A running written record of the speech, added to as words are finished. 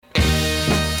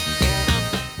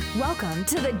Welcome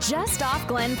to the Just Off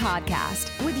Glen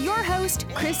podcast with your host,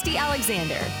 Christy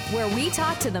Alexander, where we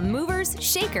talk to the movers,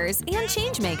 shakers, and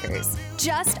change makers.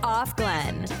 Just Off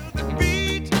Glen.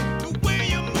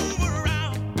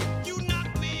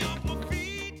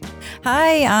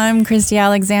 Hi, I'm Christy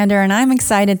Alexander, and I'm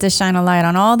excited to shine a light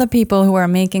on all the people who are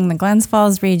making the Glens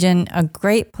Falls region a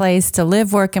great place to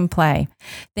live, work, and play.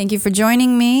 Thank you for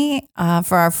joining me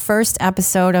for our first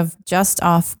episode of Just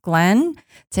Off Glen.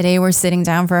 Today, we're sitting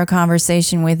down for a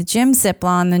conversation with Jim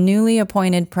Siplon, the newly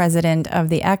appointed president of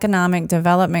the Economic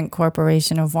Development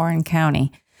Corporation of Warren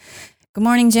County. Good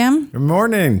morning, Jim. Good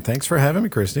morning. Thanks for having me,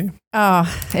 Christy. Oh,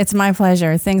 it's my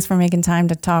pleasure. Thanks for making time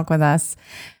to talk with us.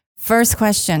 First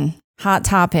question. Hot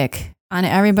topic on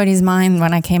everybody's mind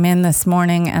when I came in this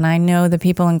morning, and I know the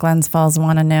people in Glens Falls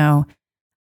want to know,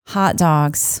 hot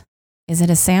dogs, is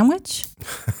it a sandwich?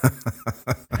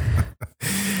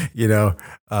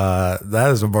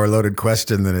 That is a more loaded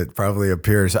question than it probably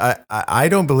appears. I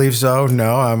don't believe so.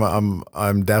 No,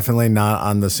 I'm definitely not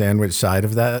on the sandwich side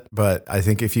of that. But I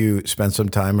think if you spend some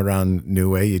time around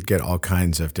New Way, you'd get all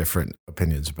kinds of different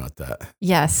opinions about that.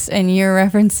 Yes, and you're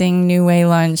referencing New Way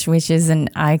Lunch, which is an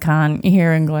icon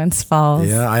here in Glens Falls.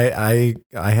 Yeah, I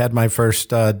had my first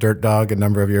dirt dog a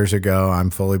number of years ago. I'm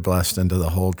fully blessed into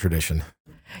the whole tradition.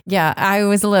 Yeah, I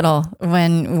was little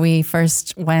when we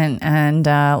first went, and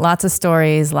lots of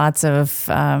stories, lots of,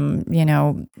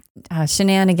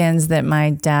 shenanigans that my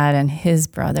dad and his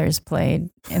brothers played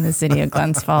in the city of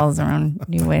Glens Falls around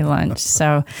New Way Lunch.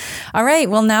 So, all right,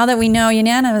 well, now that we know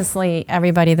unanimously,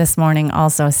 everybody this morning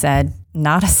also said,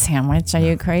 not a sandwich. Are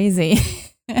you crazy?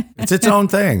 It's its own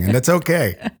thing, and it's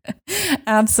okay.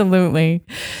 Absolutely.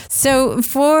 So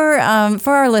for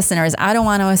our listeners, I don't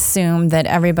want to assume that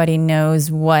everybody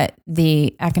knows what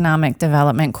the Economic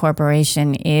Development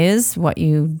Corporation is, what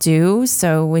you do.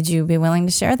 So would you be willing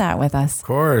to share that with us? Of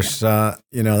course.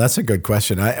 That's a good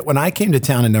question. When I came to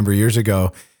town a number of years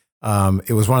ago,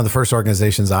 it was one of the first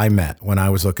organizations I met when I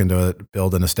was looking to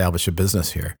build and establish a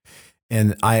business here.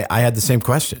 And I had the same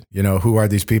question, who are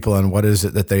these people and what is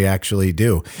it that they actually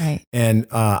do? Right. And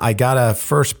I got a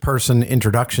first person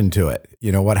introduction to it.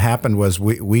 What happened was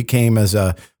we came as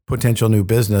a potential new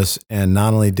business, and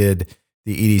not only did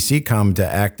the EDC come to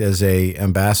act as a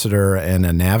ambassador and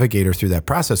a navigator through that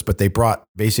process, but they brought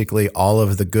basically all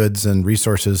of the goods and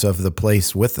resources of the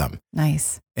place with them.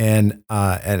 Nice. And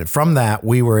from that,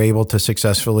 we were able to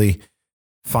successfully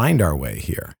find our way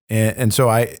here. And so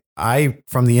I,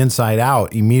 from the inside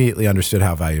out, immediately understood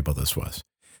how valuable this was.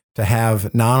 To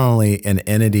have not only an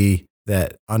entity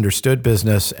that understood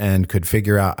business and could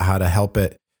figure out how to help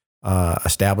it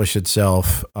establish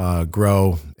itself,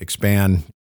 grow, expand,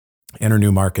 enter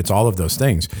new markets, all of those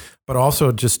things, but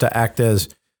also just to act as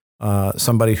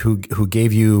somebody who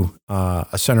gave you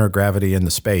a center of gravity in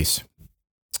the space.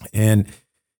 And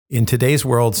in today's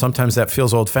world, sometimes that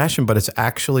feels old-fashioned, but it's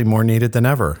actually more needed than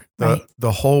ever. Right.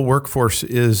 The whole workforce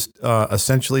is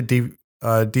essentially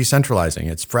decentralizing.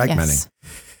 It's fragmenting. Yes.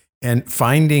 And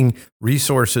finding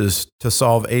resources to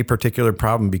solve a particular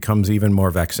problem becomes even more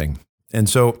vexing. And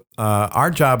so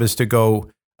our job is to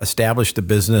go establish the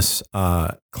business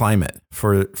climate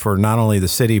for not only the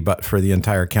city, but for the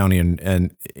entire county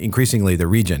and increasingly the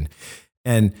region.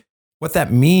 And what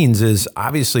that means is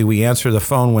obviously we answer the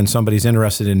phone when somebody's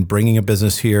interested in bringing a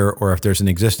business here or if there's an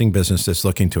existing business that's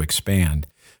looking to expand.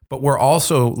 But we're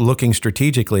also looking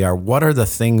strategically at what are the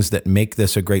things that make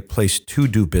this a great place to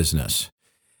do business?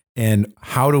 And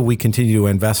how do we continue to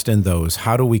invest in those?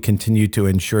 How do we continue to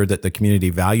ensure that the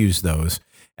community values those?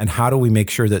 And how do we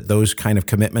make sure that those kind of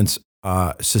commitments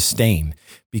sustain?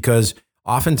 Because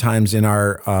oftentimes in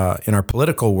our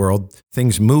political world,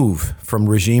 things move from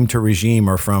regime to regime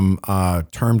or from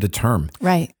term to term.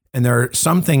 Right. And there are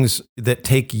some things that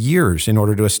take years in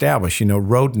order to establish,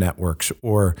 road networks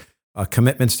or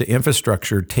commitments to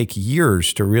infrastructure take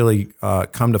years to really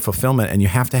come to fulfillment. And you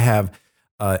have to have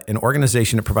an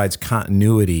organization that provides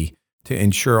continuity to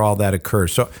ensure all that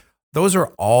occurs. So those are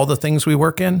all the things we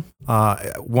work in.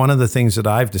 One of the things that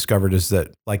I've discovered is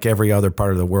that, like every other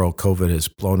part of the world, COVID has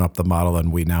blown up the model,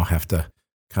 and we now have to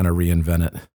kind of reinvent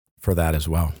it for that as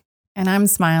well. And I'm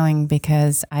smiling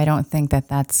because I don't think that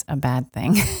that's a bad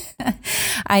thing.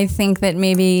 I think that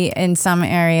maybe in some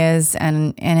areas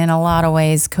and in a lot of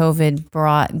ways, COVID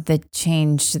brought the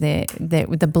change,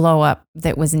 the blow up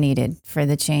that was needed for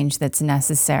the change that's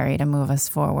necessary to move us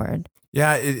forward.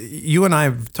 Yeah, you and I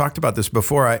have talked about this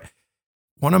before.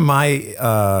 One of my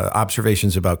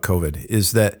observations about COVID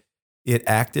is that it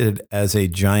acted as a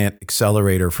giant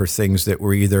accelerator for things that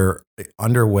were either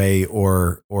underway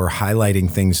or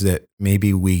highlighting things that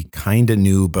maybe we kind of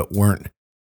knew but weren't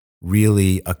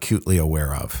really acutely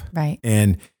aware of. Right.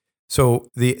 And so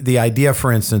the idea,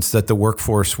 for instance, that the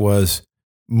workforce was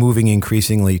moving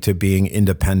increasingly to being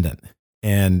independent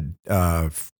and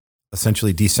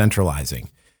essentially decentralizing,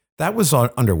 that was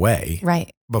underway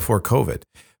before COVID.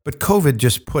 But COVID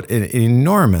just put an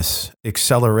enormous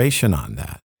acceleration on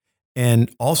that, and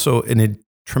also a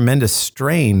tremendous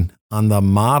strain on the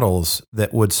models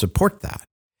that would support that.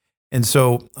 And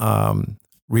so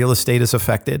real estate is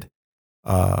affected.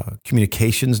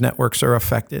 Communications networks are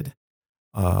affected.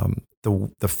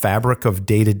 The fabric of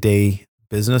day-to-day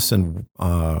business and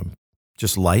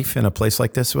just life in a place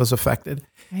like this was affected.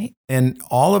 Right. And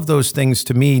all of those things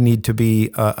to me need to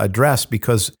be addressed,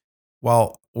 because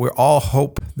while we all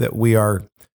hope that we are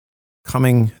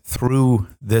coming through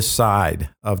this side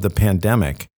of the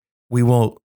pandemic, we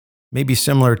will, maybe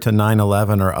similar to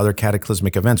 9/11 or other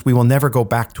cataclysmic events, we will never go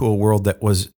back to a world that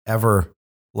was ever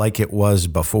like it was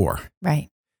before. Right.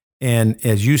 And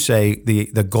as you say,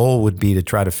 the goal would be to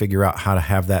try to figure out how to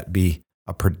have that be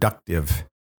a productive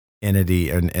entity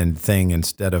and thing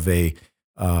instead of a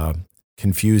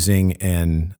confusing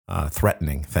and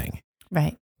threatening thing.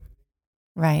 Right.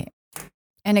 Right.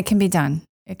 And it can be done.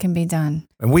 It can be done.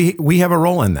 And we have a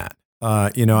role in that.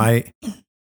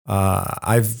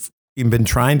 I've been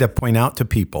trying to point out to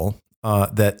people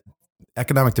that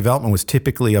economic development was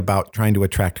typically about trying to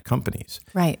attract companies.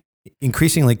 Right.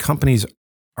 Increasingly, companies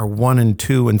are 1 and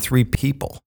 2 and 3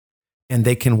 people, and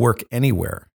they can work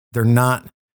anywhere. They're not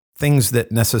things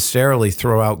that necessarily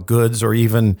throw out goods or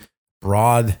even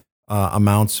broad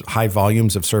amounts, high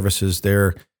volumes of services.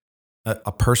 They're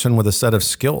a person with a set of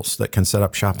skills that can set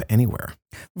up shop anywhere.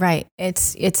 Right.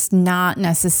 It's not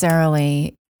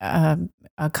necessarily a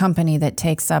company that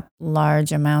takes up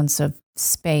large amounts of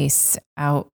space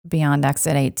out beyond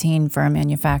Exit 18 for a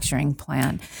manufacturing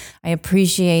plant. I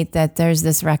appreciate that there's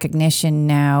this recognition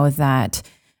now that,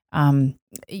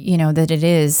 that it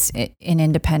is an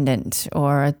independent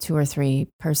or a 2 or 3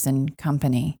 person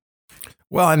company.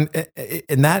 Well,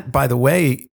 and that, by the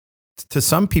way, to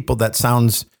some people that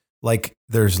sounds like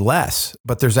there's less,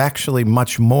 but there's actually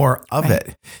much more of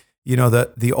it. You know,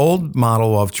 the old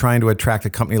model of trying to attract a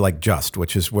company like Just,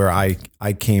 which is where I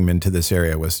came into this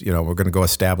area, was, we're going to go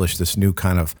establish this new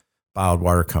kind of bottled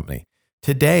water company.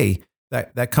 Today,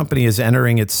 that company is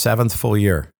entering its 7th full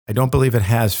year. I don't believe it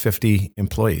has 50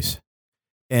 employees.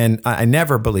 And I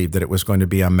never believed that it was going to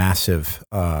be a massive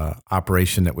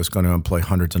operation that was going to employ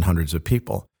hundreds and hundreds of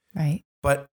people. Right.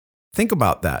 But think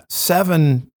about that.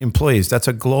 7 employees, that's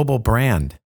a global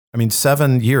brand.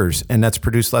 7 years, and that's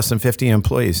produced less than 50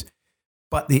 employees.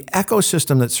 But the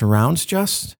ecosystem that surrounds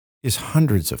Just is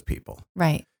hundreds of people.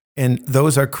 Right. And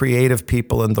those are creative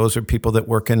people, and those are people that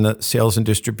work in the sales and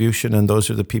distribution, and those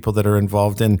are the people that are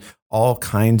involved in all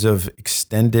kinds of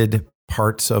extended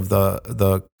parts of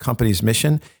the company's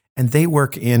mission, and they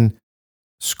work in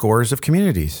scores of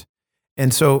communities.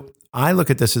 And so I look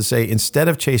at this and say, instead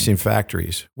of chasing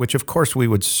factories, which of course we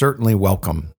would certainly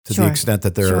welcome to the extent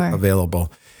that they're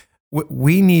available,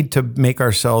 we need to make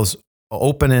ourselves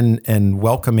open and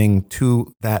welcoming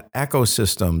to that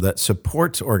ecosystem that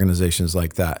supports organizations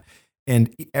like that.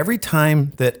 And every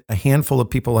time that a handful of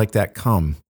people like that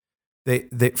come, they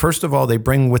first of all, they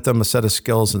bring with them a set of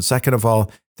skills. And second of all,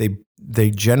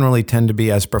 they generally tend to be,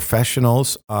 as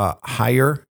professionals,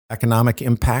 higher economic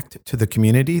impact to the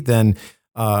community than,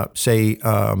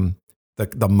 the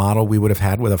model we would have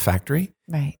had with a factory.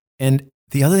 Right. And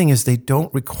the other thing is, they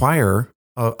don't require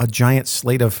a giant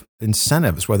slate of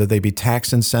incentives, whether they be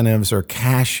tax incentives or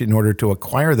cash in order to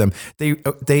acquire them.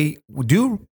 They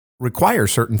do require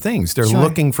certain things. They're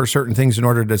looking for certain things in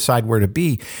order to decide where to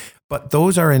be. But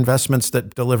those are investments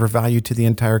that deliver value to the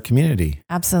entire community.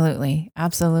 Absolutely.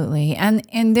 Absolutely. And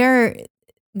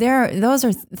those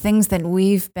are things that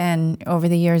we've been over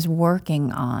the years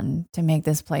working on to make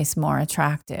this place more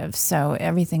attractive. So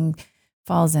everything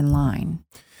falls in line.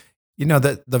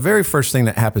 The very first thing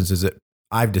that happens is that,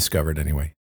 I've discovered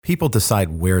anyway, people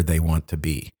decide where they want to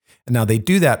be. And now they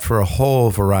do that for a whole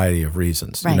variety of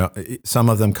reasons. Right. Some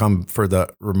of them come for the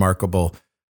remarkable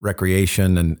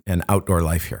recreation and outdoor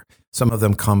life here. Some of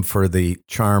them come for the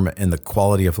charm and the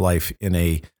quality of life in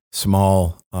a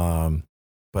small,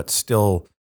 but still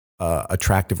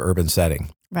attractive urban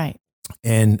setting. Right.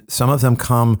 And some of them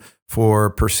come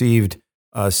for perceived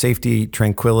safety,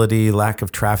 tranquility, lack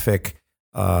of traffic,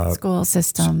 school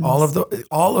systems.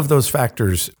 All of those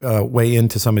factors weigh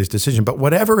into somebody's decision. But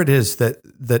whatever it is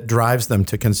that drives them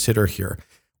to consider here,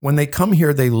 when they come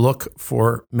here, they look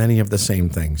for many of the same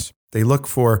things. They look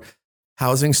for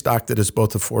housing stock that is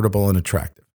both affordable and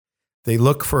attractive. They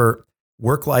look for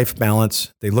work-life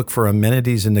balance. They look for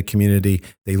amenities in the community.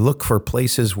 They look for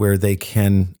places where they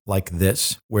can, like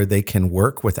this, where they can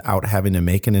work without having to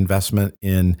make an investment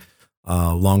in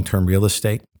long-term real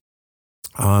estate.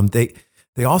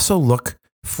 They also look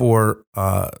for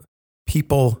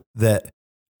people that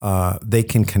they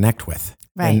can connect with.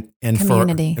 Right. And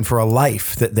community. For a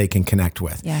life that they can connect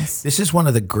with. Yes. This is one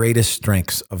of the greatest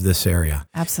strengths of this area.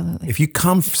 Absolutely. If you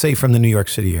come, say, from the New York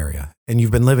City area and you've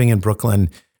been living in Brooklyn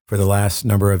for the last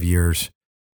number of years,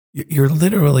 you're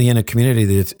literally in a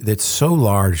community that's so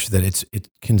large that it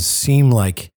can seem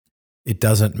like it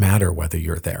doesn't matter whether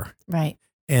you're there. Right.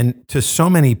 And to so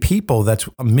many people, that's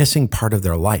a missing part of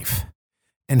their life.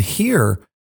 And here,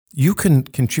 you can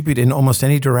contribute in almost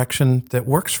any direction that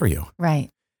works for you. Right.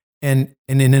 And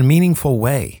in a meaningful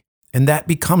way. And that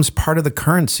becomes part of the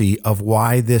currency of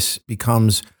why this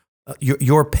becomes,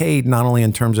 you're paid not only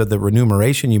in terms of the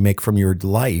remuneration you make from your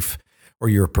life or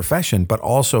your profession, but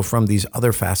also from these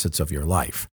other facets of your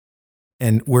life.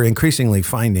 And we're increasingly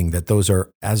finding that those are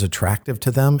as attractive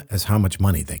to them as how much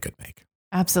money they could make.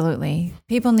 Absolutely.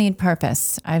 People need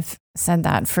purpose. I've said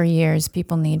that for years.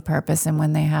 People need purpose. And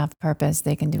when they have purpose,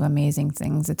 they can do amazing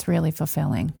things. It's really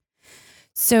fulfilling.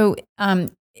 So,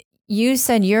 you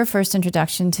said your first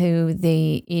introduction to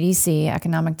the EDC,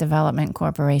 Economic Development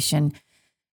Corporation,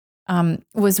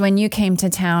 was when you came to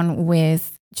town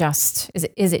with Just.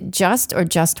 Is it Just or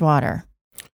Just Water?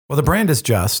 Well, the brand is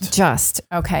Just. Just.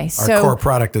 Okay. Our core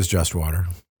product is Just Water.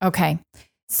 Okay.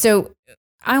 So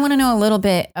I want to know a little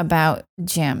bit about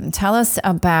Jim. Tell us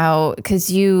about, because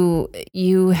you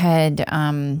had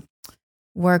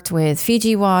worked with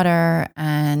Fiji Water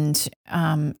and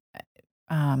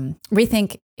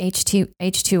Rethink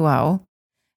H2O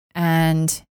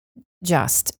and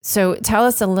Just. So tell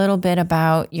us a little bit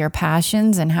about your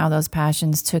passions and how those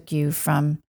passions took you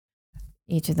from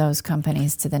each of those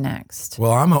companies to the next.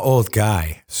 Well, I'm an old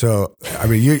guy, so I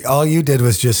mean, all you did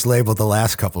was just label the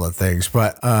last couple of things,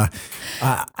 but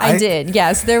I did.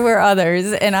 Yes, there were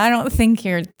others, and I don't think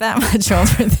you're that much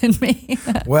older than me.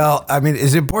 Well, I mean,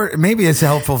 it's important. Maybe it's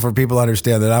helpful for people to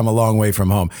understand that I'm a long way from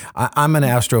home. I'm an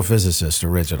astrophysicist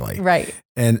originally, right?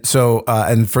 And so,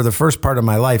 and for the first part of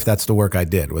my life, that's the work I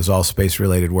did. It was all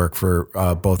space-related work for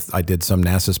both. I did some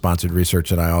NASA-sponsored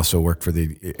research, and I also worked for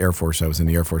the Air Force. I was in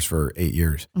the Air Force for 8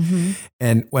 years. Mm-hmm.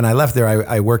 And when I left there,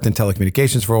 I worked in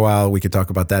telecommunications for a while. We could talk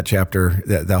about that chapter.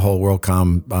 The whole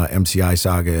WorldCom MCI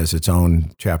saga is its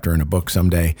own chapter in a book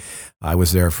someday. I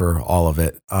was there for all of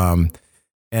it.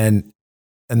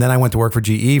 And then I went to work for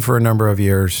GE for a number of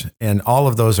years, and all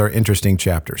of those are interesting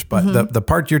chapters. But mm-hmm. the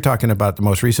part you're talking about, the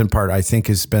most recent part, I think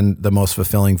has been the most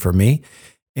fulfilling for me.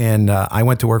 And I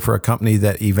went to work for a company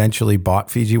that eventually bought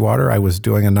Fiji Water. I was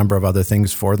doing a number of other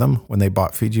things for them when they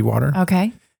bought Fiji Water.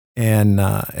 Okay. And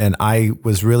I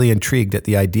was really intrigued at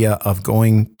the idea of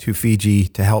going to Fiji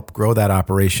to help grow that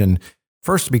operation,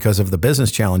 first because of the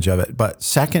business challenge of it, but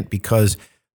second because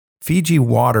Fiji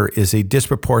Water is a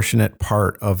disproportionate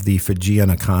part of the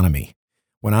Fijian economy.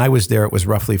 When I was there, it was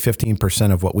roughly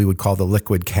 15% of what we would call the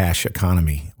liquid cash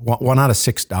economy. One out of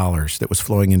 $6 that was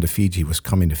flowing into Fiji was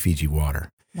coming to Fiji Water.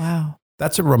 Wow.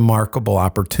 That's a remarkable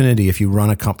opportunity if you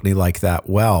run a company like that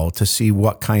well, to see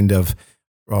what kind of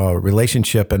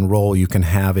relationship and role you can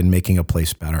have in making a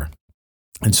place better.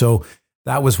 And so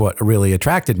that was what really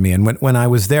attracted me. And when I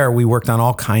was there, we worked on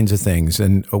all kinds of things.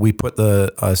 And we put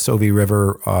the Sovi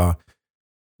River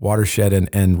watershed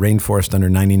and rainforest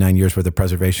under 99 years worth of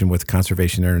preservation with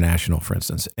Conservation International, for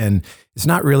instance. And it's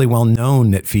not really well known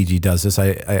that Fiji does this.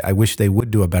 I wish they would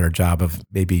do a better job of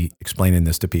maybe explaining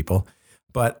this to people.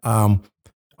 But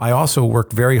I also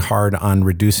worked very hard on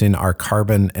reducing our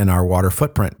carbon and our water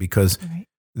footprint, because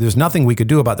there's nothing we could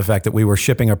do about the fact that we were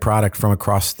shipping a product from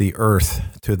across the earth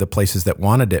to the places that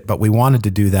wanted it, but we wanted to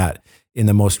do that in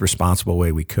the most responsible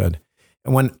way we could.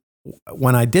 And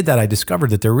when I did that, I discovered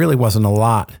that there really wasn't a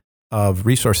lot of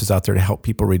resources out there to help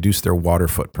people reduce their water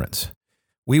footprints.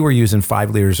 We were using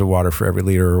 5 liters of water for every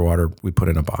liter of water we put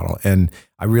in a bottle, and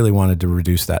I really wanted to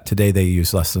reduce that. Today, they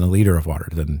use less than a liter of water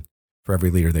for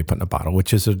every liter they put in a bottle,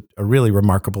 which is a really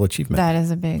remarkable achievement. That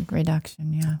is a big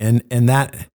reduction, yeah. And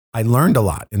that, I learned a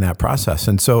lot in that process.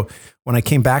 And so when I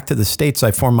came back to the States,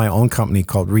 I formed my own company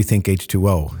called Rethink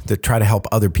H2O to try to help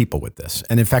other people with this.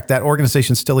 And in fact, that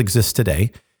organization still exists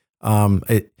today.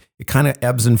 It kind of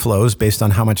ebbs and flows based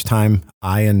on how much time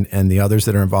I and the others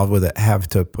that are involved with it have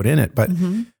to put in it. But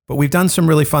we've done some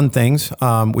really fun things.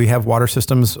 We have water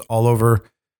systems all over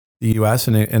the U.S.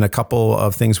 and a couple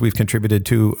of things we've contributed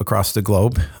to across the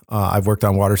globe. I've worked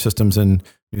on water systems in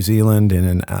New Zealand and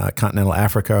in continental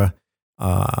Africa,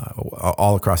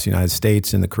 all across the United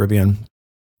States and the Caribbean.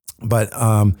 But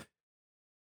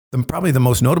Probably the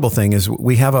most notable thing is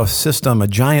we have a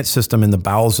giant system in the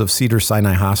bowels of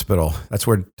Cedars-Sinai Hospital. That's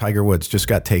where Tiger Woods just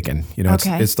got taken.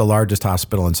 It's the largest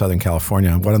hospital in Southern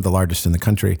California, one of the largest in the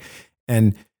country.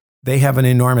 And they have an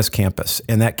enormous campus.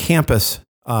 And that campus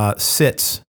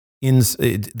sits in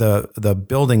the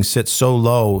building sits so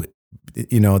low,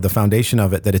 the foundation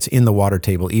of it, that it's in the water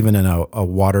table, even in a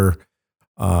water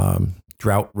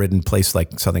drought-ridden place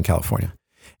like Southern California.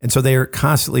 And so they are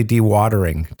constantly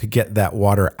dewatering to get that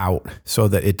water out so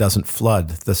that it doesn't flood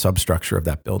the substructure of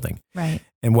that building. Right.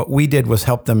 And what we did was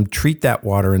help them treat that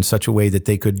water in such a way that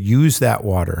they could use that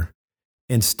water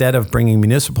instead of bringing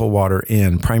municipal water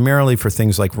in, primarily for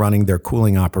things like running their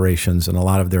cooling operations and a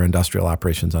lot of their industrial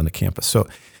operations on the campus. So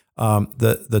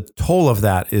the toll of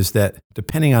that is that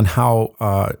depending on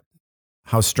how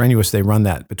strenuous they run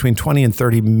that, between 20 and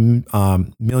 30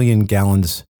 million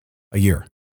gallons a year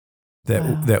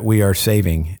that we are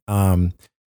saving.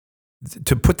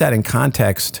 To put that in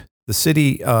context, the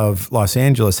city of Los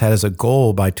Angeles had as a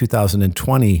goal by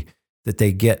 2020 that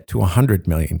they get to 100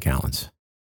 million gallons.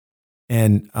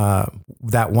 And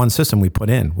that one system we put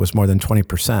in was more than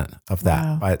 20% of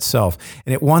that by itself.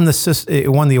 And it won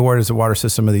the award as the Water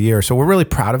System of the Year. So we're really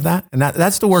proud of that. And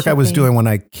that's the work I was doing when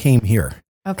I came here.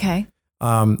 Okay.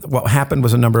 What happened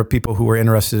was a number of people who were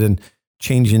interested in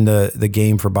changing the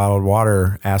game for bottled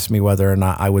water asked me whether or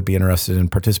not I would be interested in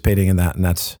participating in that. And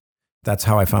that's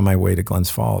how I found my way to Glens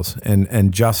Falls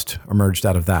and Just emerged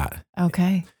out of that.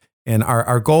 Okay. And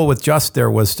our goal with Just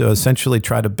there was to essentially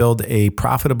try to build a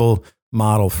profitable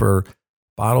model for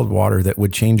bottled water that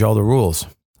would change all the rules.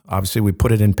 Obviously, we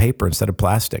put it in paper instead of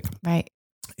plastic. Right.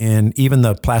 And even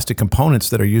the plastic components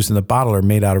that are used in the bottle are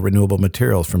made out of renewable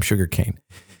materials from sugarcane.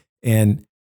 And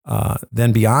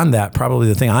then beyond that, probably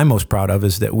the thing I'm most proud of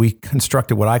is that we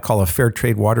constructed what I call a fair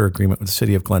trade water agreement with the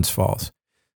city of Glens Falls.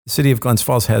 The city of Glens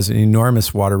Falls has an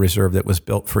enormous water reserve that was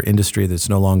built for industry that's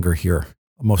no longer here.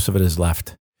 Most of it is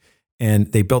left.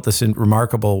 And they built this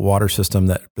remarkable water system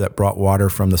that brought water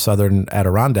from the southern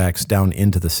Adirondacks down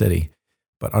into the city.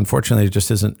 But unfortunately, there just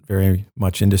isn't very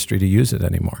much industry to use it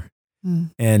anymore.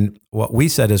 And what we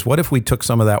said is, what if we took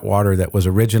some of that water that was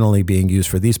originally being used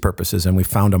for these purposes and we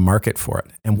found a market for it?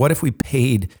 And what if we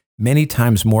paid many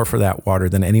times more for that water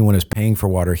than anyone is paying for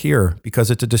water here, because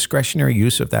it's a discretionary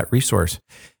use of that resource?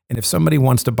 And if somebody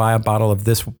wants to buy a bottle of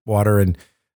this water and,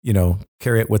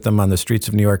 carry it with them on the streets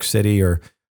of New York City or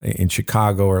in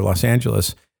Chicago or Los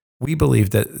Angeles, we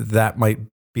believe that might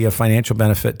be a financial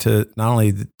benefit to not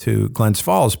only to Glens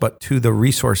Falls, but to the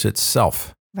resource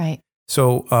itself. Right.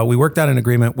 So we worked out an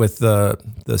agreement with the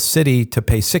city to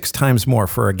pay 6 times more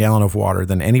for a gallon of water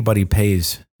than anybody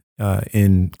pays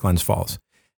in Glens Falls.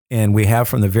 And we have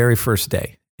from the very first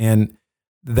day. And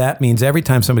that means every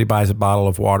time somebody buys a bottle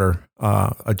of water,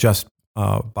 a Just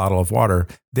bottle of water,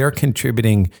 they're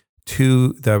contributing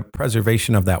to the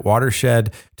preservation of that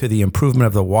watershed, to the improvement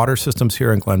of the water systems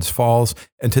here in Glens Falls,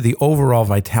 and to the overall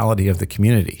vitality of the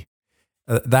community.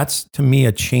 That's, to me,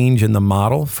 a change in the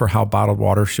model for how bottled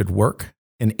water should work,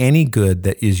 and any good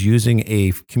that is using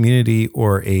a community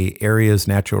or a area's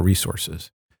natural resources.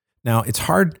 Now, it's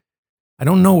hard. I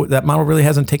don't know. That model really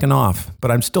hasn't taken off, but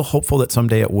I'm still hopeful that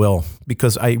someday it will,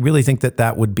 because I really think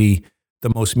that would be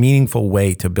the most meaningful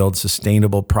way to build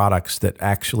sustainable products that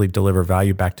actually deliver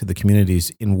value back to the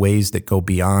communities in ways that go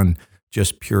beyond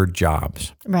just pure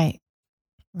jobs. Right.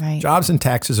 Right. Jobs and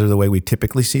taxes are the way we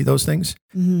typically see those things.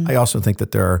 Mm-hmm. I also think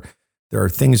that there are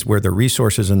things where the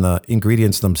resources and the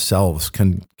ingredients themselves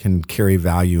can carry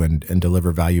value and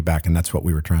deliver value back, and that's what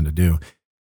we were trying to do.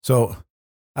 So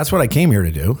that's what I came here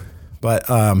to do. But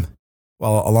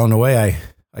along the way,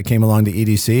 I came along to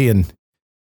EDC,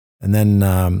 and then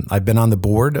I've been on the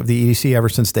board of the EDC ever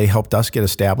since they helped us get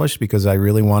established, because I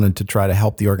really wanted to try to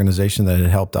help the organization that had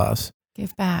helped us.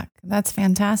 Give back. That's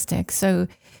fantastic. So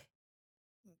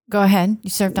go ahead. You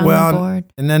served on the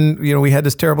board. And then, we had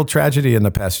this terrible tragedy in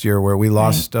the past year where we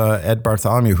lost Ed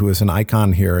Bartholomew, who is an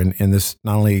icon here in this,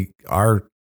 not only our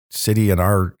city and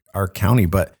our county,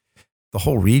 but the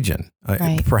whole region.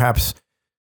 Perhaps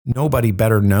nobody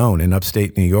better known in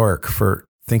upstate New York for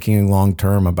thinking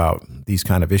long-term about these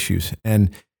kind of issues. And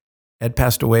Ed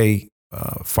passed away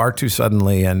far too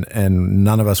suddenly, and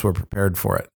none of us were prepared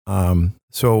for it.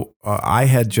 So I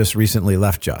had just recently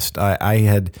left Just. I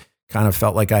had kind of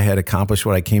felt like I had accomplished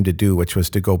what I came to do, which was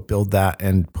to go build that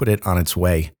and put it on its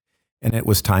way. And it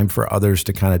was time for others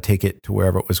to kind of take it to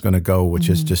wherever it was going to go, which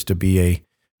is just to be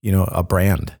a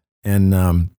brand.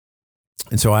 And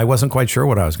so I wasn't quite sure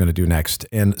what I was going to do next.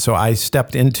 And so I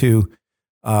stepped into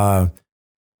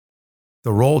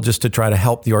the role just to try to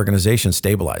help the organization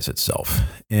stabilize itself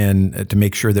and to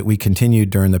make sure that we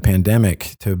continued during the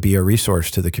pandemic to be a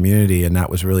resource to the community. And that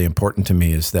was really important to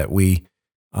me, is that we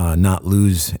not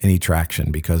lose any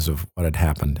traction because of what had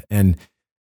happened. And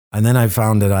then I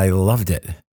found that I loved it.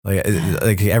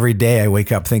 Like every day I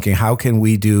wake up thinking, how can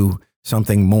we do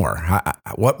something more?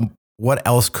 What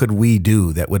else could we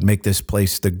do that would make this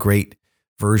place the great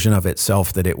version of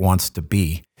itself that it wants to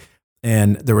be?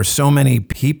 And there were so many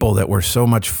people that were so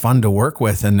much fun to work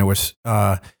with. And there was,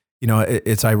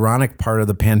 it's ironic part of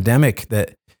the pandemic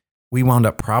that we wound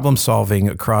up problem solving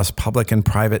across public and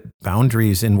private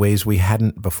boundaries in ways we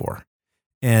hadn't before.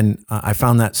 And I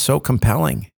found that so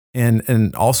compelling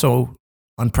and also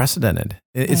unprecedented.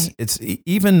 It's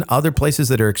even other places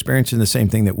that are experiencing the same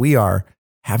thing that we are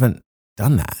haven't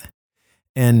done that.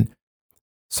 And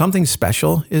something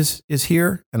special is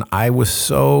here. And I was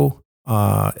so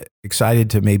excited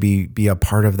to maybe be a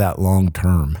part of that long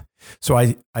term. So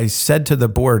I said to the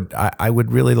board, I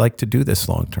would really like to do this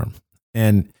long term.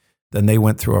 And then they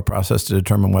went through a process to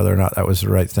determine whether or not that was the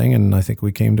right thing. And I think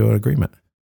we came to an agreement.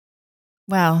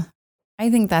 Well, I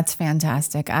think that's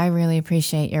fantastic. I really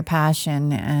appreciate your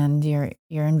passion and your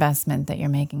investment that you're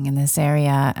making in this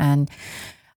area. And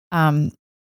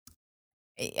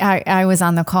I was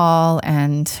on the call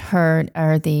and heard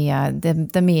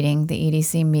the meeting, the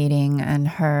EDC meeting, and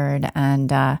heard. And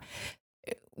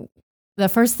the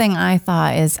first thing I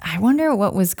thought is, I wonder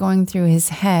what was going through his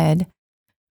head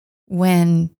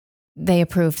when they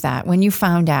approved that. When you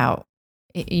found out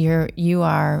you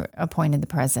are appointed the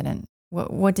president,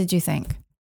 what did you think?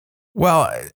 Well,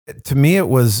 to me, it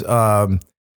was one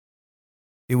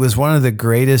of the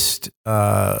greatest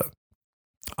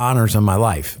honors of my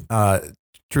life.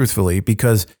 Truthfully,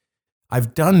 because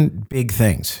I've done big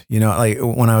things, like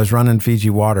when I was running Fiji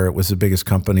Water, it was the biggest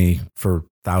company for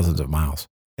thousands of miles.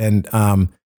 And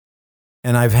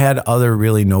I've had other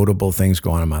really notable things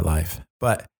go on in my life,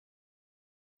 but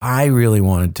I really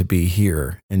wanted to be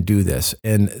here and do this.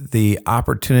 And the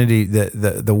opportunity,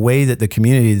 the way that the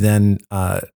community then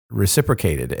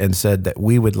reciprocated and said that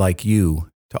we would like you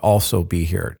to also be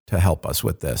here to help us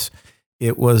with this.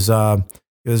 It was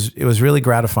really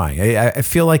gratifying. I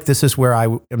feel like this is where I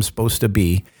am supposed to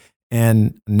be.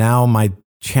 And now my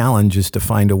challenge is to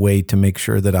find a way to make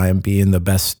sure that I am being the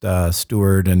best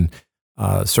steward and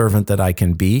servant that I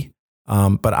can be.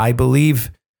 But I believe,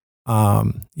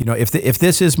 if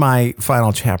this is my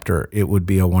final chapter, it would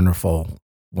be a wonderful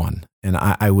one. And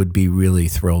I would be really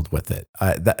thrilled with it.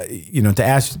 To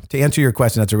answer your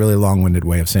question, that's a really long-winded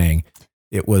way of saying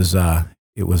it was a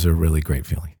really great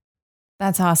feeling.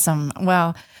 That's awesome.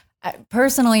 Well,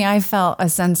 personally, I felt a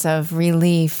sense of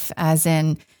relief, as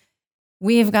in,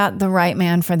 we've got the right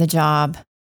man for the job.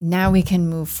 Now we can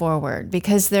move forward,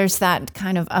 because there's that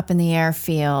kind of up in the air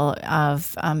feel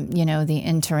of, the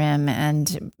interim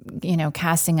and,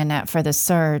 casting a net for the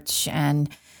search. And,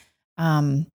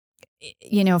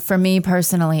 for me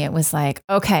personally, it was like,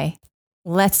 okay,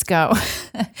 let's go.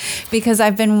 Because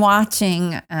I've been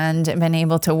watching and been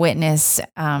able to witness,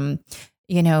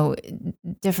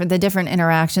 the different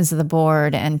interactions of the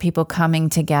board and people coming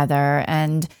together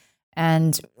and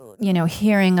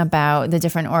hearing about the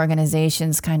different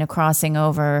organizations kind of crossing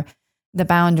over the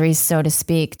boundaries, so to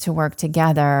speak, to work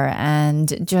together. And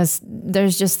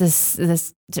there's just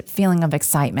this feeling of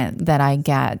excitement that I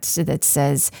get that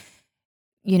says,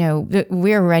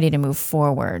 we're ready to move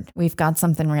forward. We've got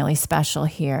something really special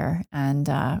here, and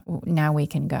now we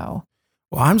can go.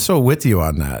 Well, I'm so with you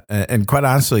on that. And quite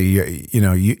honestly,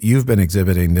 you've been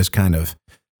exhibiting this kind of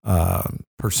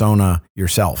persona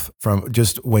yourself from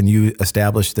just when you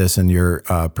established this, and your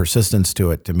persistence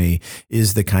to it, to me,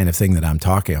 is the kind of thing that I'm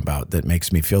talking about that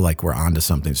makes me feel like we're onto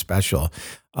something special.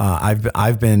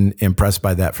 I've been impressed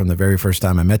by that from the very first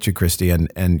time I met you, Christy,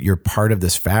 and you're part of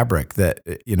this fabric that,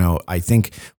 I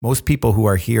think most people who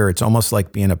are here, it's almost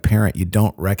like being a parent. You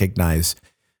don't recognize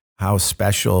how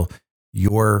special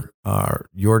your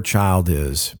child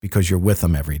is because you're with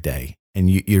them every day, and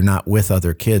you're not with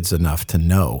other kids enough to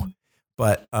know.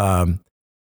 But I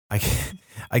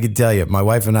can tell you, my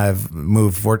wife and I have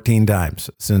moved 14 times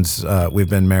since we've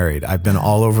been married. I've been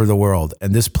all over the world,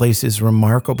 and this place is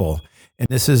remarkable. And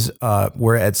this is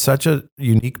we're at such a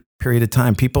unique period of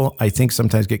time. People, I think,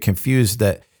 sometimes get confused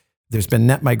that there's been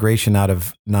net migration out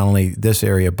of not only this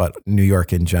area, but New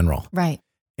York in general. Right.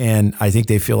 And I think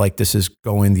they feel like this is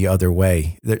going the other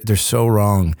way. They're so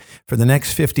wrong. For the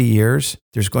next 50 years,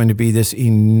 there's going to be this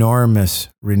enormous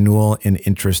renewal and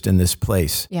interest in this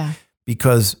place. Yeah.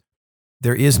 Because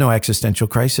there is no existential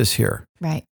crisis here.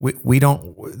 Right. We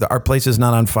don't, our place is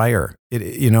not on fire.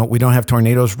 We don't have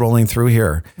tornadoes rolling through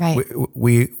here. Right.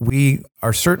 We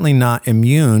are certainly not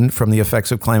immune from the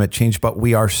effects of climate change, but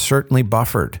we are certainly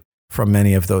buffered from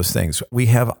many of those things. We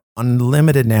have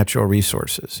unlimited natural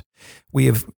resources. We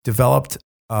have developed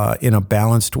in a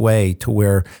balanced way to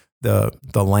where the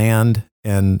land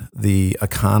and the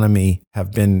economy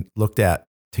have been looked at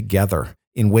together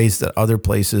in ways that other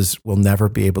places will never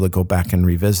be able to go back and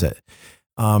revisit.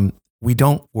 We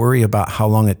don't worry about how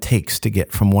long it takes to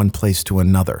get from one place to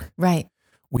another. Right.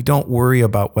 We don't worry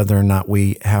about whether or not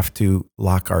we have to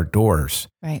lock our doors.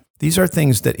 Right. These are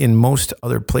things that in most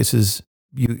other places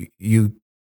you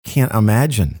can't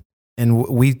imagine. And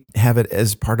we have it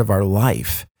as part of our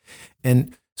life.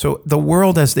 And so the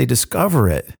world as they discover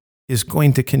it is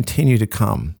going to continue to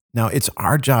come. Now it's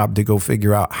our job to go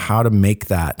figure out how to make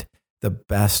that the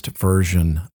best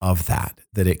version of that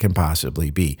it can possibly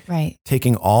be. Right.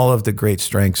 Taking all of the great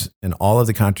strengths and all of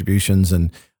the contributions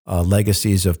and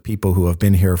legacies of people who have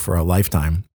been here for a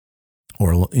lifetime,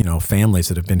 or families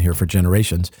that have been here for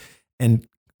generations, and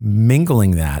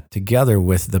mingling that together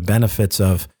with the benefits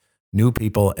of new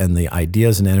people and the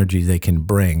ideas and energy they can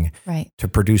bring to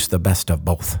produce the best of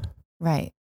both.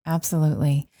 Right.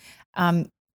 Absolutely.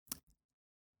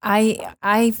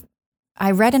 I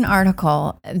read an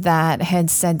article that had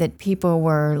said that people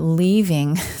were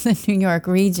leaving the New York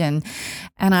region,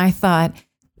 and I thought,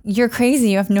 you're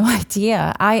crazy. You have no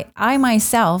idea. I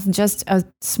myself, just a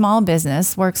small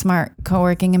business, WorkSmart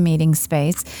co-working and meeting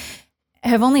space,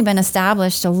 have only been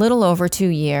established a little over 2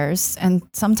 years. And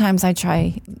sometimes I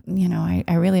try,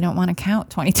 I really don't want to count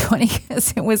 2020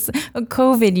 because it was a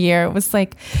COVID year. It was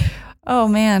like, oh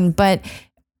man. But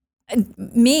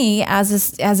me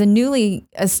as a newly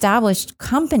established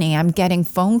company, I'm getting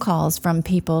phone calls from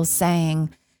people saying,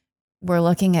 we're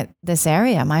looking at this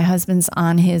area. My husband's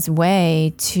on his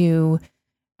way to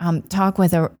talk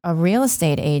with a real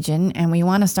estate agent, and we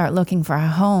want to start looking for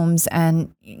homes.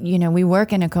 And, we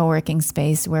work in a co-working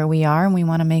space where we are, and we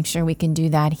want to make sure we can do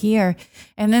that here.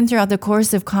 And then throughout the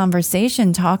course of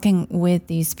conversation, talking with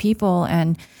these people,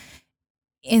 and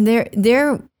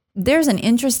there's an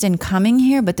interest in coming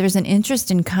here, but there's an interest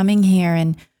in coming here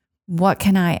and what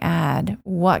can I add?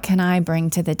 What can I bring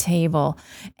to the table?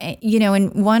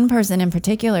 And one person in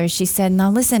particular, she said,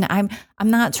 now listen, I'm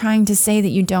not trying to say that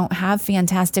you don't have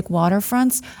fantastic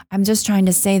waterfronts. I'm just trying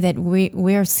to say that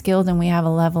we're skilled and we have a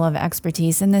level of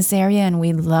expertise in this area, and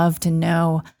we'd love to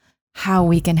know how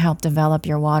we can help develop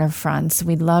your waterfronts.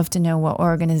 We'd love to know what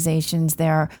organizations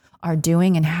there are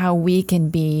doing and how we can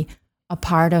be a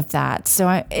part of that.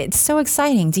 So it's so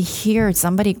exciting to hear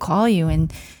somebody call you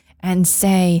and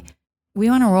say, we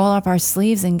want to roll up our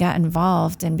sleeves and get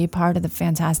involved and be part of the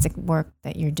fantastic work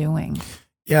that you're doing.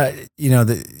 Yeah.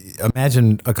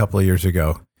 Imagine a couple of years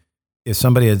ago, if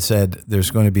somebody had said there's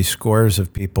going to be scores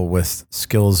of people with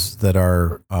skills that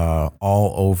are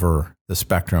all over the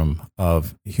spectrum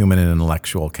of human and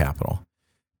intellectual capital,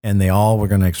 and they all were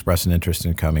going to express an interest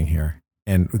in coming here,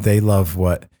 and they love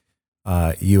what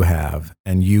you have,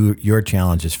 and your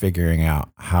challenge is figuring out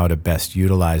how to best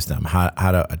utilize them, how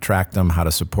to attract them, how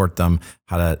to support them,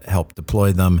 how to help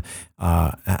deploy them,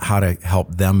 how to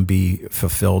help them be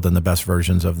fulfilled in the best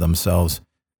versions of themselves.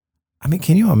 I mean,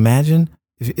 can you imagine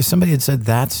if somebody had said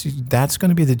that's going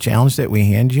to be the challenge that we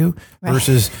hand you,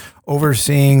 versus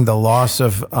overseeing the loss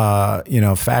of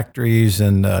factories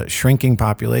and shrinking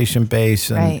population base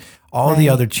and all the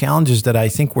other challenges that I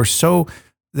think were so.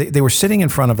 They were sitting in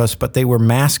front of us, but they were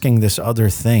masking this other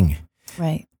thing.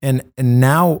 Right. And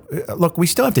now, look, we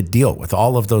still have to deal with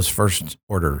all of those first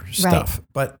order stuff.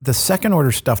 But the second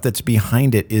order stuff that's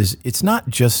behind it it's not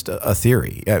just a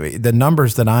theory. I mean, the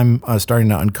numbers that I'm starting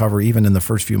to uncover, even in the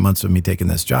first few months of me taking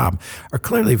this job, are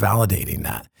clearly validating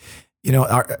that.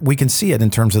 We can see it in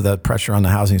terms of the pressure on the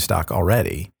housing stock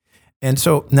already. And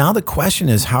so now the question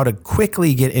is how to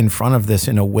quickly get in front of this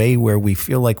in a way where we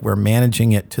feel like we're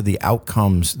managing it to the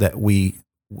outcomes that we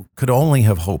could only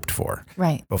have hoped for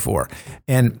before.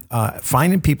 And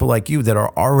finding people like you that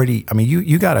are already, I mean,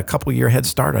 you got a couple year head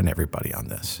start on everybody on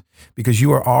this, because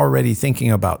you are already thinking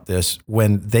about this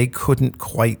when they couldn't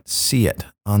quite see it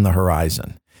on the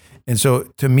horizon. And so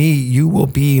to me, you will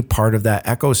be part of that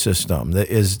ecosystem that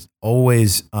is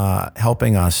always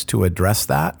helping us to address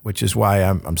that, which is why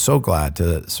I'm so glad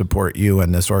to support you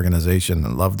and this organization,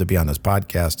 and love to be on this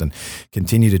podcast and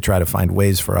continue to try to find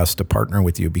ways for us to partner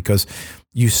with you, because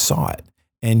you saw it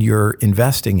and you're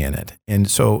investing in it. And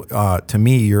so to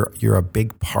me, you're a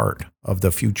big part of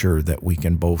the future that we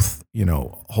can both,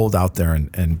 hold out there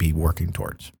and be working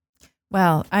towards.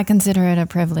 Well, I consider it a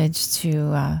privilege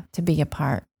to be a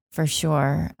part, for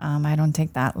sure. I don't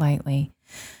take that lightly.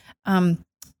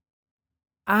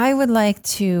 I would like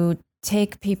to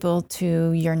take people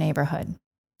to your neighborhood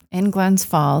in Glens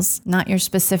Falls, not your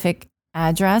specific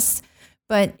address,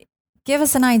 but give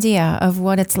us an idea of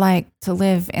what it's like to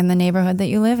live in the neighborhood that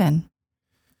you live in.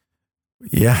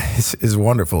 Yeah, it's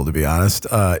wonderful, to be honest.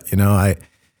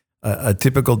 A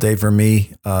typical day for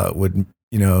me would,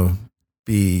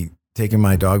 be taking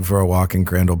my dog for a walk in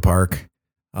Crandall Park,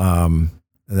 and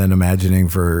then imagining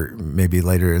for maybe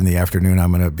later in the afternoon,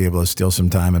 I'm going to be able to steal some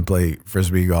time and play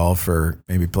Frisbee golf or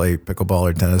maybe play pickleball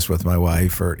or tennis with my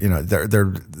wife, or,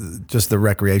 they're just the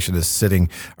recreation is sitting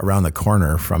around the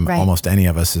corner from almost any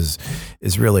of us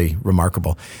is really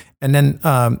remarkable. And then,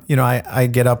 I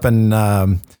get up and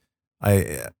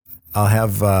I'll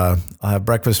have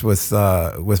breakfast with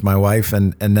my wife,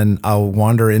 and then I'll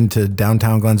wander into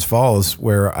downtown Glens Falls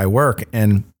where I work,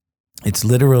 and it's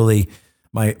literally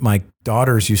my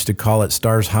daughters used to call it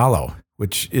Stars Hollow,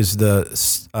 which is the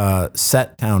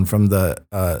set town from the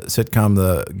sitcom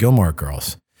The Gilmore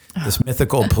Girls. This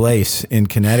mythical place in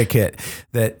Connecticut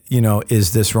that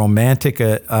is this romantic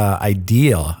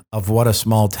ideal of what a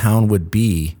small town would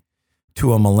be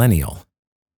to a millennial,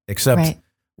 except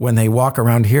when they walk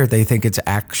around here, they think it's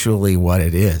actually what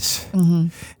it is. Mm-hmm.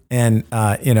 And,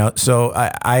 so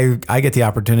I get the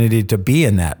opportunity to be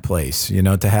in that place,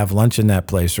 to have lunch in that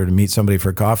place or to meet somebody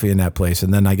for coffee in that place.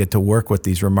 And then I get to work with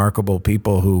these remarkable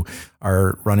people who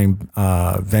are running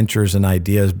ventures and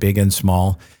ideas, big and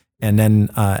small. And then,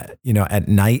 at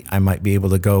night, I might be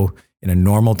able to go in a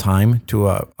normal time to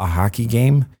a hockey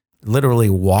game, literally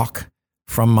walk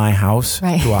from my house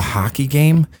to a hockey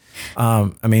game.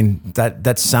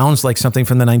 That sounds like something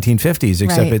from the 1950s,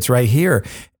 except it's right here.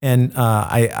 And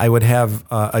I would have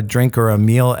a drink or a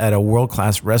meal at a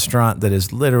world-class restaurant that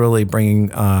is literally bringing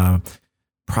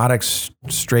products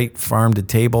straight farm to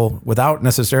table without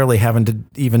necessarily having to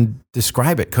even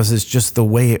describe it, because it's just the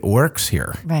way it works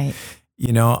here. Right.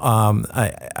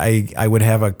 I would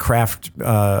have a craft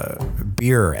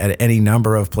beer at any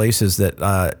number of places that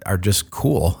are just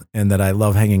cool and that I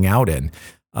love hanging out in.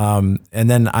 And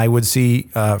then I would see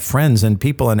friends and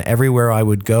people, and everywhere I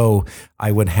would go,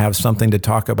 I would have something to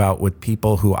talk about with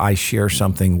people who I share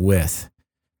something with.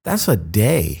 That's a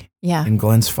day in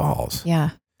Glens Falls.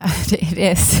 Yeah, it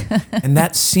is. And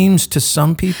that seems to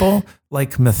some people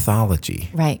like mythology.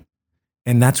 Right.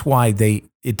 And that's why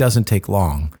it doesn't take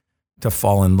long to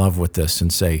fall in love with this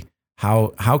and say,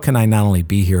 how can I not only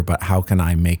be here, but how can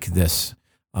I make this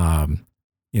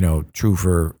true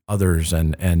for others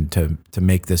and to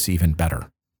make this even better.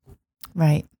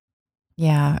 Right.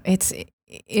 Yeah.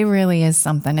 It really is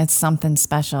something. It's something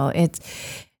special.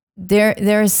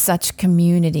 There is such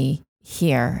community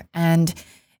here. And,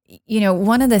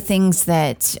 one of the things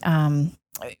that,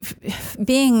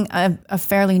 being a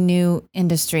fairly new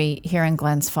industry here in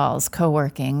Glens Falls,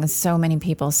 co-working, so many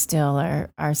people still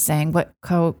are saying,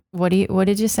 what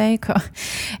did you say?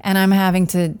 And I'm having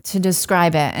to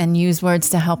describe it and use words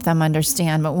to help them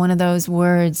understand. But one of those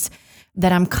words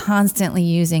that I'm constantly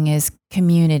using is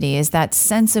community, is that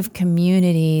sense of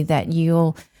community that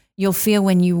you'll feel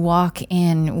when you walk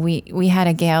in. We had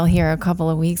a gal here a couple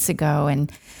of weeks ago,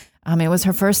 and it was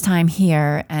her first time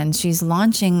here, and she's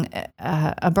launching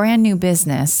a brand new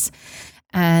business,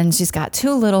 and she's got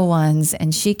 2 little ones,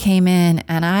 and she came in,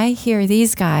 and I hear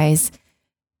these guys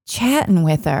chatting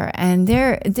with her, and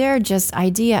they're just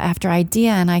idea after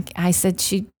idea, and I said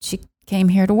she came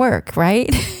here to work, right?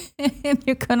 And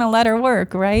you're gonna let her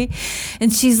work, right?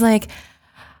 And she's like,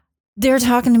 they're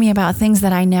talking to me about things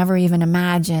that I never even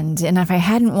imagined, and if I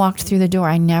hadn't walked through the door,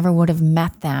 I never would have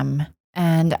met them.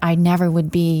 And I never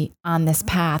would be on this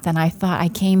path. And I thought I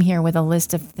came here with a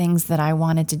list of things that I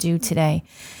wanted to do today.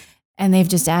 And they've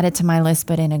just added to my list,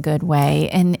 but in a good way.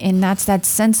 And that's that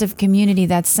sense of community,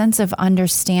 that sense of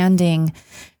understanding.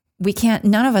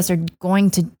 None of us are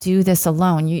going to do this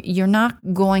alone. You're not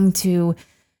going to,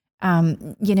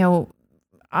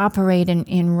 operate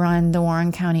and run the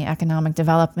Warren County Economic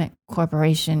Development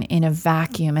Corporation in a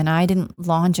vacuum. And I didn't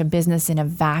launch a business in a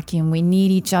vacuum. We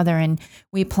need each other, and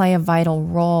we play a vital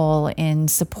role in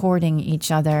supporting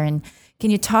each other. And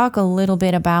can you talk a little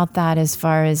bit about that as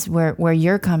far as where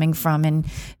you're coming from and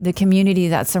the community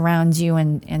that surrounds you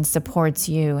and supports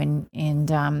you and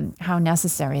how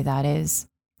necessary that is?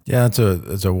 Yeah,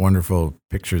 it's a wonderful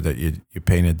picture that you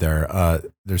painted there.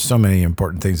 There's so many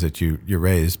important things that you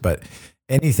raised, but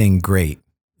anything great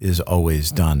is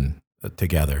always done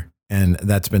together. And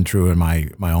that's been true in my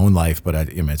own life, but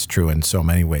it's true in so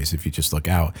many ways if you just look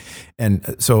out.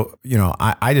 And so,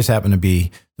 I just happen to be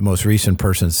the most recent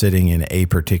person sitting in a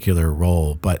particular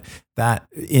role, but that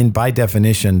by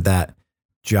definition, that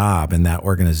job and that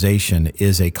organization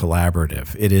is a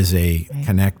collaborative. It is a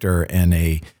connector and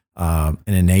an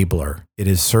enabler. It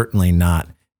is certainly not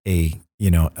a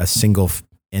single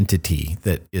entity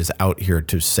that is out here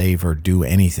to save or do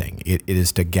anything. It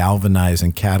is to galvanize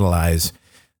and catalyze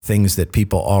things that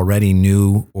people already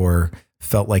knew or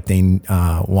felt like they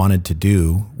wanted to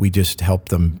do. We just help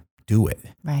them do it.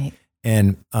 Right.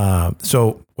 And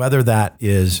so whether that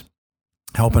is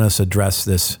helping us address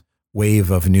this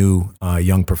wave of new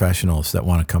young professionals that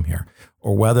want to come here,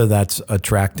 or whether that's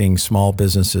attracting small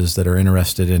businesses that are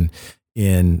interested in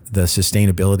the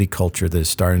sustainability culture that is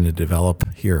starting to develop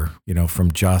here,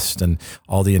 from Just and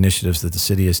all the initiatives that the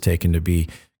city has taken to be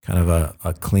kind of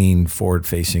a clean,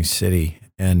 forward-facing city,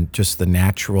 and just the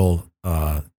natural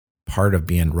part of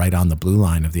being right on the blue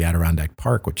line of the Adirondack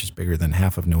Park, which is bigger than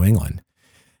half of New England.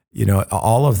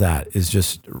 All of that is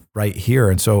just right here.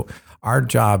 And so our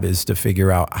job is to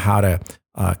figure out how to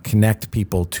connect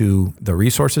people to the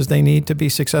resources they need to be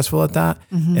successful at that,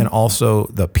 and also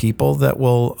the people that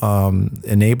will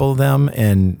enable them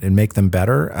and make them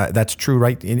better. That's true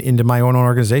right into my own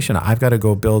organization. I've got to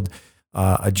go build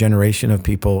a generation of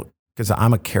people because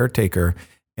I'm a caretaker.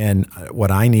 And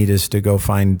what I need is to go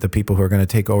find the people who are going to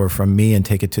take over from me and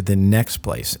take it to the next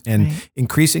place. And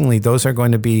increasingly, those are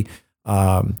going to be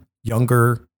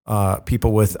younger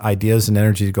people with ideas and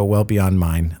energy to go well beyond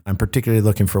mine. I'm particularly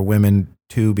looking for women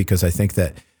too, because I think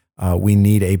that we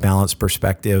need a balanced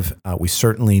perspective. We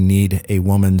certainly need a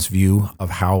woman's view of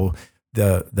how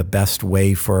the best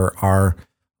way for our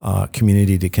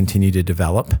community to continue to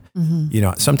develop.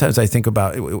 Sometimes I think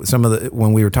about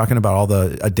when we were talking about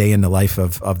a day in the life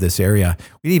of this area,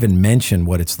 we didn't even mention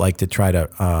what it's like to try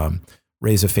to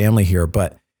raise a family here.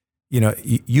 But,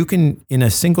 you can, in a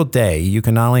single day, you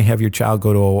can not only have your child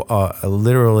go to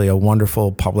literally a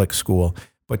wonderful public school,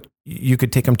 but you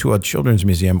could take them to a children's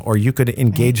museum, or you could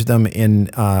engage them in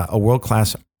a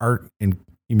world-class art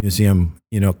museum.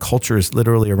 Culture is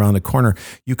literally around the corner.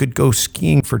 You could go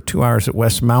skiing for 2 hours at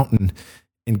West Mountain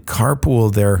and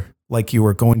carpool there like you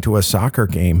were going to a soccer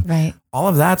game. Right. All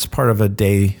of that's part of a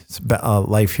day's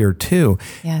life here too.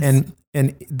 Yes.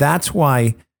 And that's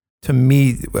why, to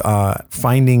me,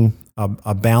 finding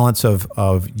a balance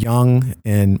of young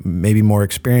and maybe more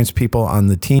experienced people on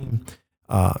the team,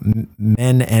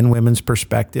 men and women's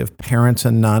perspective, parents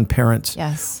and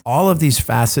non-parents, all of these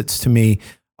facets to me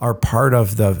are part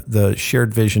of the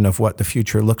shared vision of what the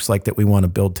future looks like that we want to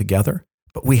build together.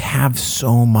 But we have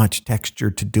so much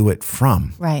texture to do it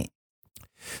from. Right.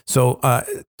 So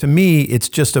to me, it's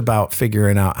just about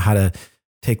figuring out how to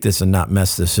take this and not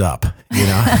mess this up,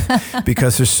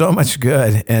 because there's so much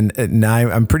good. And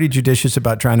I'm pretty judicious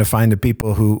about trying to find the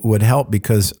people who would help,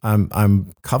 because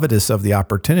I'm covetous of the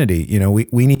opportunity.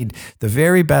 We need the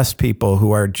very best people who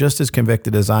are just as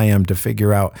convicted as I am to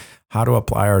figure out how to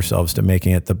apply ourselves to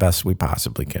making it the best we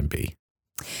possibly can be.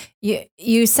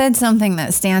 You said something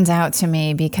that stands out to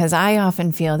me, because I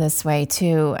often feel this way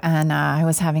too. And I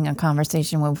was having a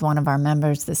conversation with one of our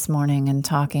members this morning and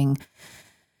talking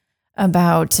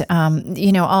about,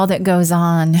 all that goes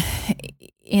on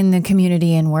in the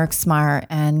community and Work Smart,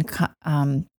 and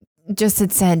just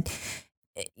had said,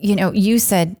 you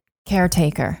said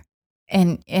caretaker.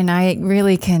 And I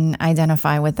really can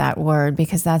identify with that word,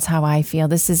 because that's how I feel.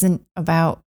 This isn't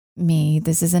about me.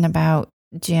 This isn't about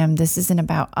Jim. This isn't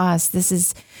about us.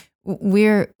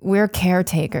 We're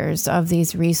caretakers of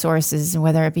these resources,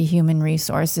 whether it be human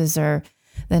resources or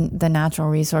the natural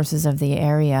resources of the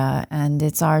area. And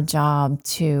it's our job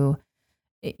to,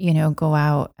 go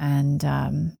out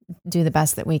and do the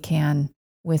best that we can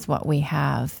with what we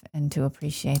have, and to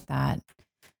appreciate that.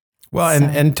 Well,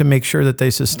 and to make sure that they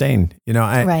sustain,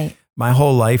 my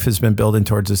whole life has been building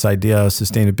towards this idea of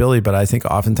sustainability, but I think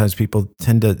oftentimes people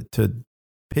tend to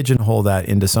pigeonhole that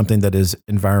into something that is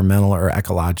environmental or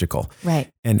ecological. Right.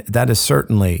 And that is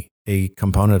certainly a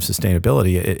component of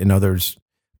sustainability. In others,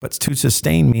 but to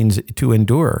sustain means to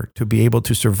endure, to be able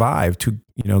to survive, to,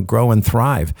 grow and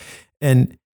thrive.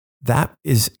 And that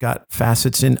is got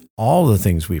facets in all the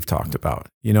things we've talked about.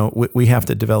 We have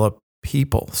to develop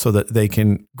people so that they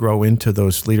can grow into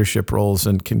those leadership roles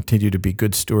and continue to be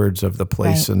good stewards of the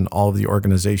place, right, and all of the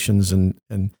organizations and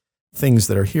things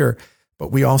that are here.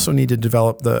 But we also need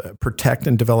to protect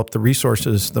and develop the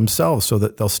resources themselves so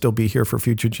that they'll still be here for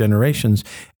future generations.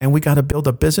 And we got to build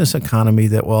a business economy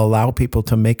that will allow people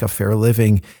to make a fair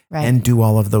living, right, and do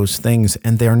all of those things.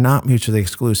 And they're not mutually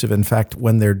exclusive. In fact,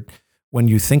 when when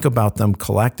you think about them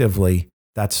collectively,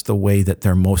 that's the way that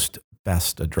they're most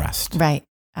best addressed. Right.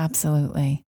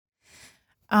 Absolutely.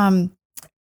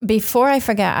 Before I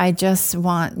forget, I just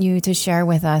want you to share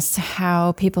with us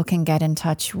how people can get in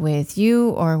touch with you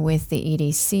or with the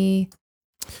EDC.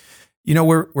 You know,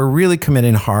 we're really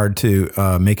committing hard to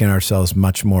making ourselves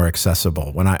much more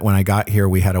accessible. When I got here,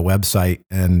 we had a website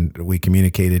and we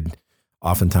communicated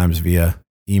oftentimes via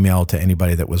email to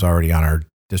anybody that was already on our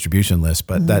distribution list.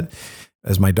 But that,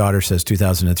 as my daughter says,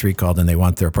 2003 called and they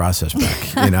want their process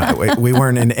back. You know, we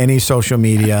weren't in any social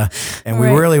media, and we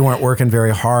really weren't working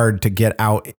very hard to get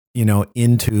out, you know,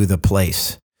 into the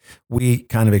place. We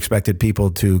kind of expected people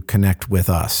to connect with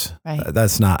us. Right.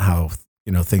 That's not how,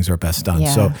 you know, things are best done.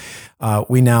 Yeah. So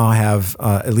we now have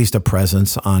at least a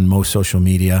presence on most social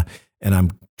media, and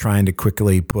I'm trying to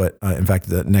quickly put, in fact,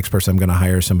 the next person I'm going to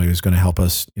hire is somebody who's going to help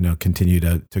us, you know, continue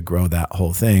to grow that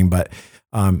whole thing. But,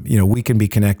 you know, we can be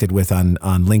connected with on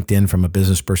LinkedIn from a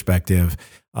business perspective,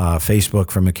 Facebook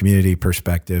from a community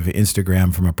perspective,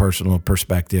 Instagram from a personal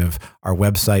perspective. Our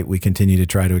website, we continue to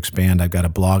try to expand. I've got a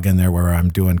blog in there where I'm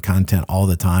doing content all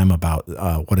the time about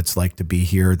what it's like to be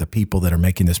here, the people that are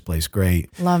making this place great.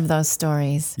 Love those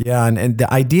stories. Yeah. And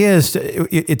the idea is,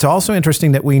 it's also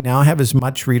interesting that we now have as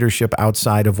much readership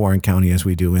outside of Warren County as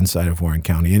we do inside of Warren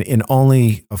County in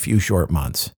only a few short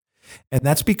months. And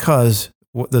that's because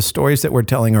the stories that we're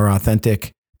telling are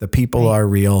authentic. The people are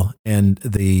real, and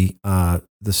the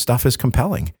stuff is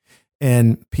compelling,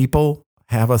 and people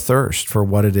have a thirst for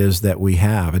what it is that we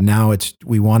have. And now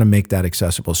we want to make that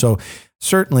accessible. So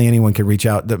certainly anyone can reach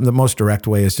out. The most direct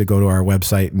way is to go to our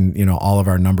website, and, you know, all of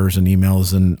our numbers and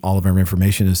emails and all of our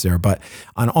information is there. But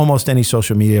on almost any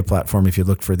social media platform, if you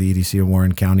look for the EDC of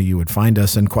Warren County, you would find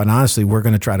us. And quite honestly, we're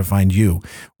going to try to find you.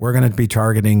 We're going to be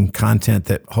targeting content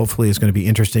that hopefully is going to be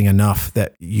interesting enough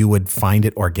that you would find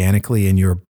it organically in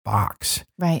your box,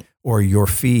 right, or your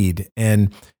feed,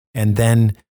 and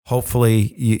then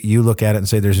hopefully you look at it and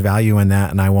say there's value in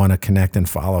that, and I want to connect and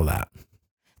follow that.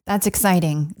 That's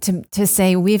exciting to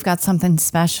say we've got something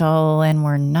special and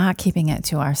we're not keeping it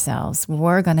to ourselves.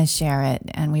 We're going to share it,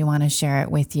 and we want to share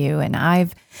it with you. And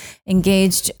I've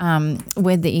engaged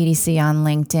with the EDC on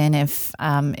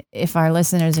LinkedIn. If our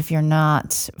listeners, if you're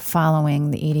not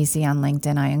following the EDC on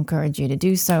LinkedIn, I encourage you to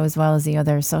do so, as well as the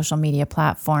other social media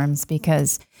platforms,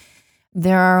 because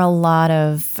there are a lot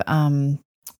of,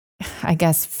 I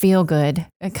guess, feel good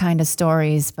kind of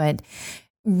stories, but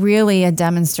really a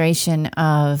demonstration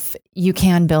of you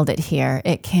can build it here.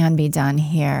 It can be done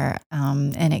here,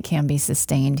 and it can be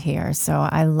sustained here. So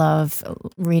I love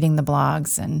reading the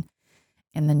blogs and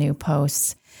the new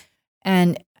posts.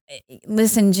 And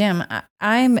listen, Jim,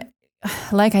 I'm,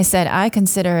 like I said, I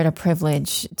consider it a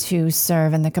privilege to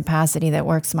serve in the capacity that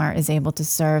WorkSmart is able to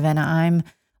serve. And I'm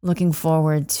looking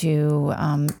forward to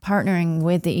partnering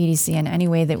with the EDC in any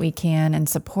way that we can, and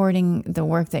supporting the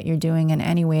work that you're doing in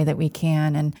any way that we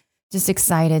can, and just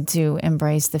excited to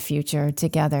embrace the future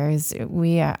together.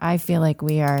 I feel like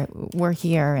we're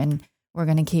here, and we're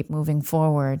going to keep moving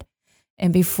forward.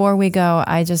 And before we go,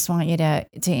 I just want you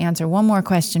to answer one more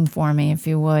question for me, if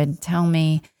you would. Tell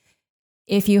me,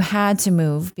 if you had to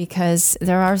move, because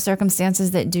there are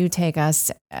circumstances that do take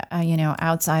us,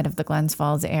 outside of the Glens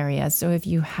Falls area. So if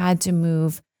you had to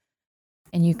move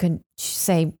and you could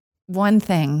say one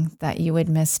thing that you would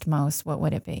miss most, what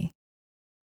would it be?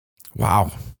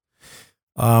 Wow.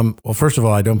 Well, first of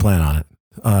all, I don't plan on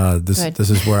it. This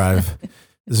is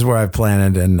where I've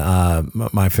planted, and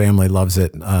my family loves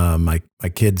it. My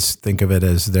kids think of it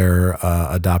as their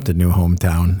adopted new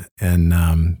hometown,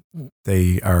 and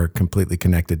they are completely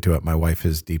connected to it. My wife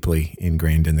is deeply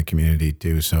ingrained in the community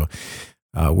too, so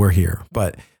we're here.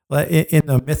 But in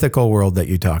the mythical world that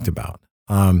you talked about,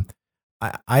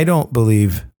 I don't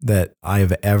believe that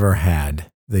I've ever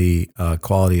had the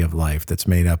quality of life that's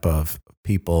made up of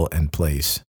people and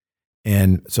place.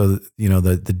 And so,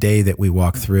 the day that we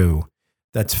walk through,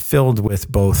 that's filled with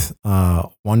both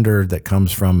wonder that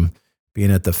comes from being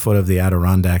at the foot of the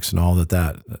Adirondacks and all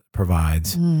that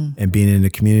provides, and being in a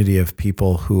community of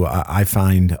people who I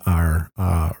find are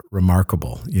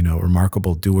remarkable,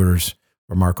 remarkable doers,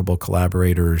 remarkable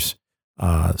collaborators.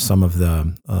 Some of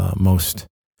the most,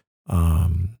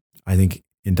 I think,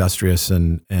 industrious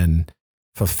and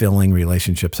fulfilling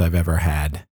relationships I've ever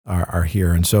had are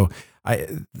here. And so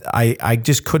I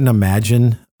just couldn't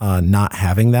imagine not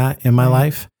having that in my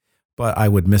life, but I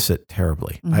would miss it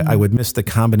terribly. I would miss the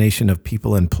combination of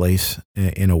people and place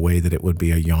in a way that it would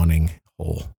be a yawning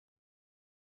hole.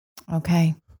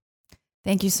 Okay.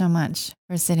 Thank you so much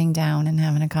for sitting down and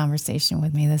having a conversation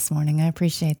with me this morning. I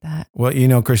appreciate that.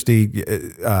 Well, Christy,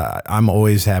 I'm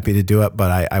always happy to do it,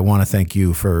 but I want to thank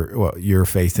you for your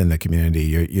faith in the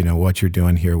community. What you're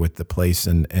doing here with the place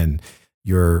and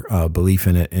your belief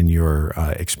in it and your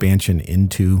expansion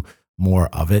into more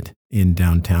of it in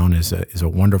downtown is a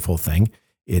wonderful thing.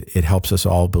 It helps us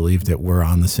all believe that we're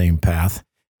on the same path,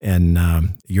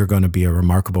 and you're going to be a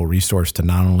remarkable resource to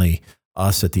not only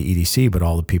us at the EDC, but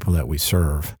all the people that we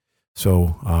serve.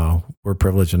 So we're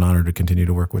privileged and honored to continue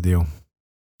to work with you.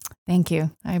 Thank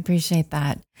you. I appreciate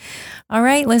that. All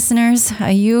right, listeners,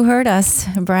 you heard us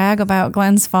brag about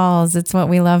Glens Falls. It's what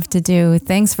we love to do.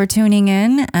 Thanks for tuning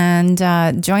in, and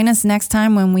join us next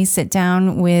time when we sit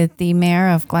down with the mayor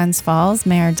of Glens Falls,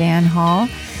 Mayor Dan Hall,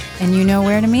 and you know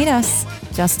where to meet us,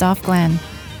 just off Glen.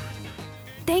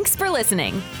 Thanks for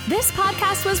listening. This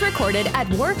podcast was recorded at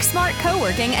WorkSmart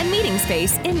Co-working and Meeting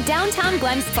Space in downtown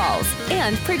Glens Falls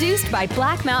and produced by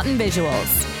Black Mountain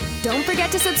Visuals. Don't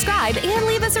forget to subscribe and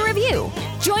leave us a review.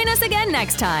 Join us again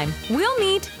next time. We'll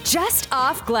meet just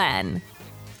off Glen.